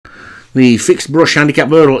The fixed brush handicap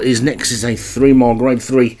hurdle is next. It's a 3 mile grade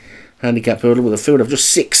 3 handicap hurdle with a field of just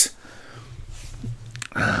 6.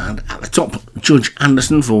 And at the top, Judge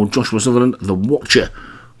Anderson for Joshua Sutherland, the Watcher,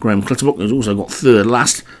 Graham Clutterbuck, who's also got 3rd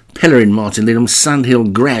last, Pellerin, Martin Lidham, Sandhill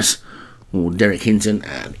Grouse for Derek Hinton,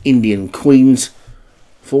 and Indian Queens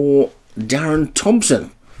for Darren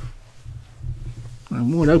Thompson. A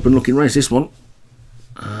wide open looking race, this one.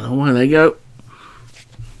 And away they go.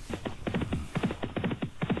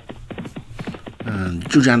 And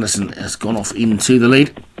Judge Anderson has gone off into the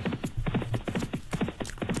lead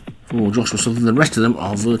for Joshua Sutherland. The rest of them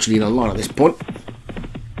are virtually in a line at this point.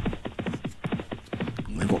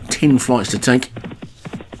 They've got 10 flights to take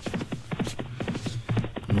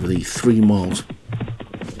over the 3 miles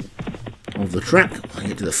of the track. They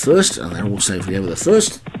get to the first, and they're all safely over the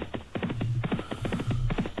first.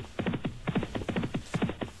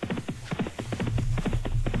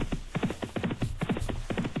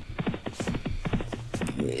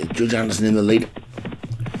 Judge Anderson in the lead.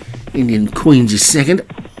 Indian Queens is second.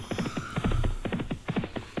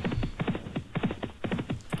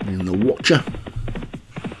 And the Watcher.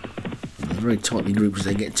 They're very tightly grouped as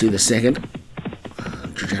they get to the second.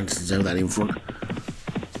 Judge Anderson's over that in front.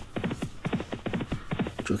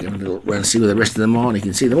 Just having a little round to see where the rest of them are, and you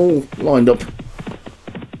can see them all lined up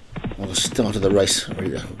on the start of the race,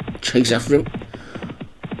 ready to chase after him.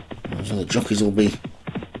 So the jockeys will be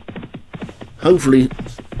hopefully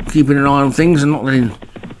keeping an eye on things and not letting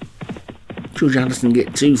Judge Anderson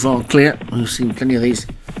get too far clear. We've seen plenty of these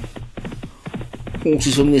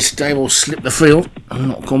horses from this stable slip the field and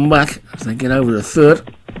not come back as they get over the third.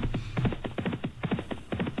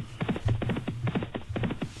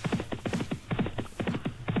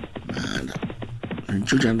 And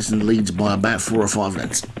Judge Anderson leads by about 4 or 5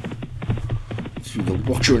 lengths. Through the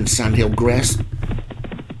Watcher and Sandhill Grass.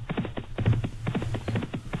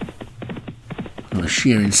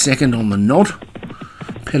 Shear in second on the nod.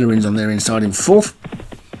 Pellerin's on their inside in 4th.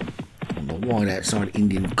 On the wide outside,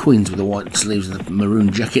 Indian Queens with the white sleeves and the maroon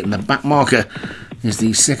jacket, and the back marker is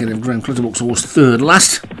the second of Graham Clutterbuck's horse, 3rd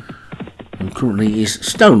last, and currently is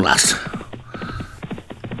stone last.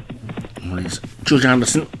 And it's Judge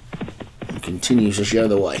Anderson who continues to show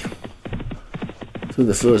the way through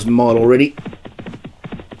the first mile already.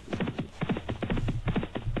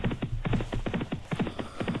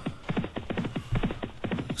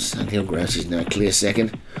 Sandhill Grouse is now clear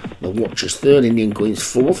second. The Watcher's 3rd, Indian Queen's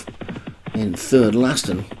 4th, then 3rd last,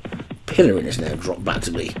 and Pellerin has now dropped back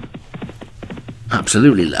to be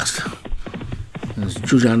absolutely last. As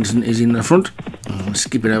Judge Anderson is in the front,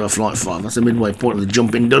 skipping over flight 5. That's the midway point of the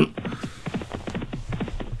jumping done.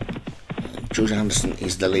 Judge Anderson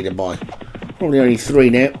is the leader by probably only 3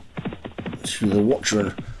 now. To the Watcher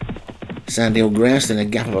and Sandhill Grouse, then a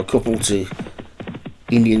gap of a couple to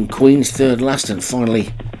Indian Queen's 3rd last, and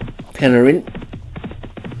finally Pellerin.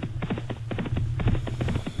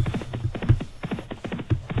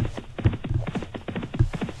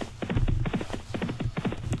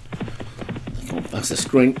 Gone past the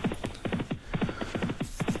screen,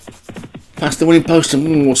 past the winning post and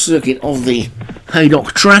one more circuit of the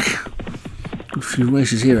Haydock track. A few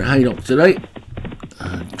races here at Haydock today.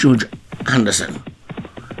 Judge Anderson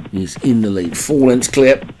is in the lead, 4 lengths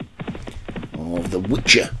clear of the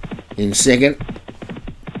Watcher in second.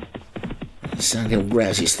 Sandhill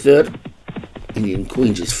Grouse is 3rd, Indian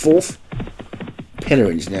Queens is 4th,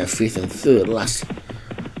 Pellerin's now 5th, and 3rd last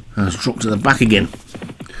has dropped to the back again.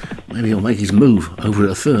 Maybe he'll make his move over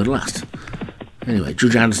to 3rd last. Anyway,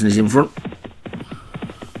 Judge Anderson is in front.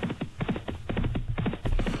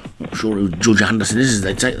 Not sure who Judge Anderson is as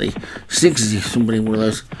they take the 6. Is he somebody in one of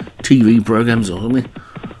those TV programmes or something?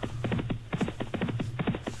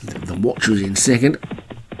 The Watcher is in second.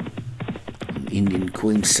 Indian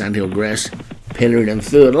Queen, Sandhill Grouse, Pellerin, and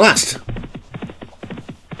 3rd last.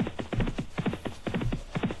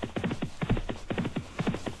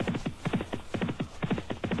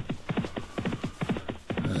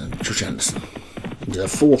 And Judge Anderson into the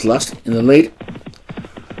 4th last in the lead.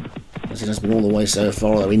 As it has been all the way so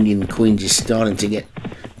far, although Indian Queens is starting to get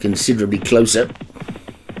considerably closer.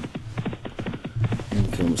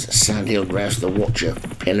 In comes Sandhill Grouse, the Watcher,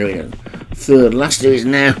 Pellerin, and 3rd last, who is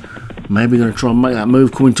now maybe going to try and make that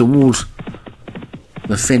move coming towards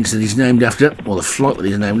the fence that he's named after, or the flight that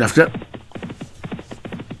he's named after.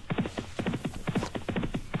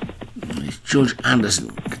 It's Judge Anderson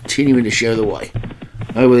continuing to show the way.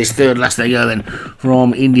 Over this 3rd last they go then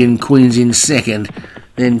from Indian Queens in second.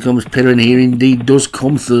 Then comes Pellerin here, indeed does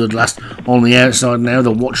come third last on the outside now.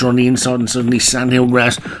 The Watcher on the inside, and suddenly Sandhill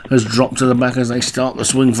Grouse has dropped to the back as they start the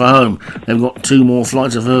swing for home. They've got 2 more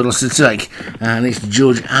flights of hurdles to take, and it's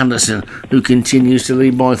Judge Anderson who continues to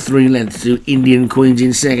lead by 3 lengths to Indian Queens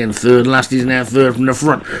in second. Third last is now third from the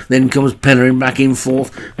front. Then comes Pellerin back in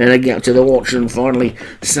fourth. Then a gap to the Watcher, and finally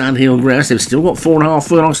Sandhill Grouse. They've still got 4.5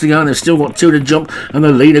 furlongs to go, and they've still got 2 to jump, and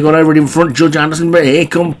the leader got over it in front, Judge Anderson, but here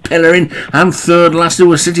come Pellerin and third last, who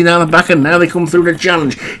was sitting down the back, and now they come through the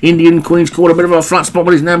challenge. Indian Queen's caught a bit of a flat spot,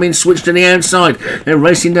 but he's now been switched to the outside. They're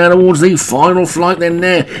racing down towards the final flight then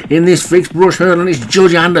there in this fixed brush hurdle, and it's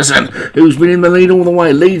Judge Anderson who's been in the lead all the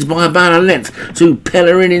way, leads by about a length to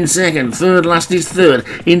Pellerin in second. Third last is third,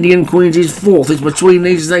 Indian Queen's is fourth. It's between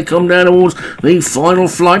these as they come down towards the final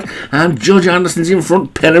flight, and Judge Anderson's in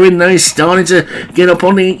front. Pellerin now is starting to get up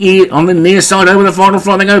on the near side over the final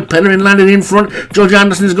flight. They go, Pellerin landed in front. Judge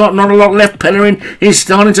Anderson's got not a lot left. Pellerin is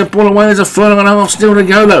starting to pull away. There's a furlong and a half still to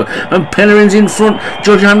go though, and Pellerin's in front.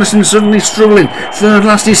 Judge Anderson suddenly struggling. Third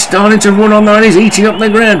last is starting to run on there, and he's eating up the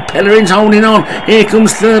ground. Pellerin's holding on. Here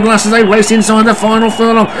comes third last as they race inside the final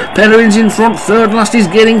furlong. Pellerin's in front. Third last is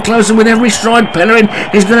getting closer with every stride. Pellerin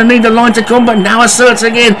is going to need the line to come, but now asserts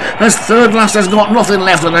again as third last has got nothing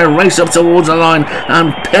left, and they race up towards the line,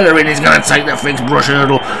 and Pellerin is going to take the fixed brush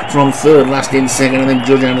hurdle from third last in second, and then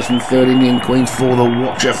Judge Anderson third, Indian Queens for the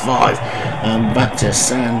Watcher 5, and back to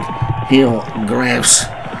Sandhill Grouse.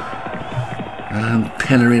 And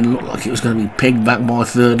Pellerin looked like it was going to be pegged back by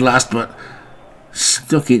third last, but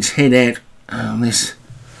stuck its head out. And this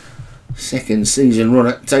second season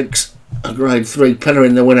runner takes a grade 3.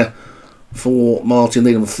 Pellerin the winner for Martin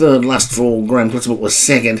Needham. Third last for Graham Clutterbuck was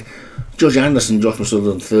second. Judge Anderson, Joshua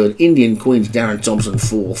Sutherland third. Indian Queens, Darren Thompson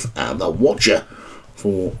fourth. And the Watcher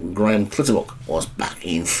for Graham Clutterbuck was back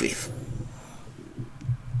in fifth.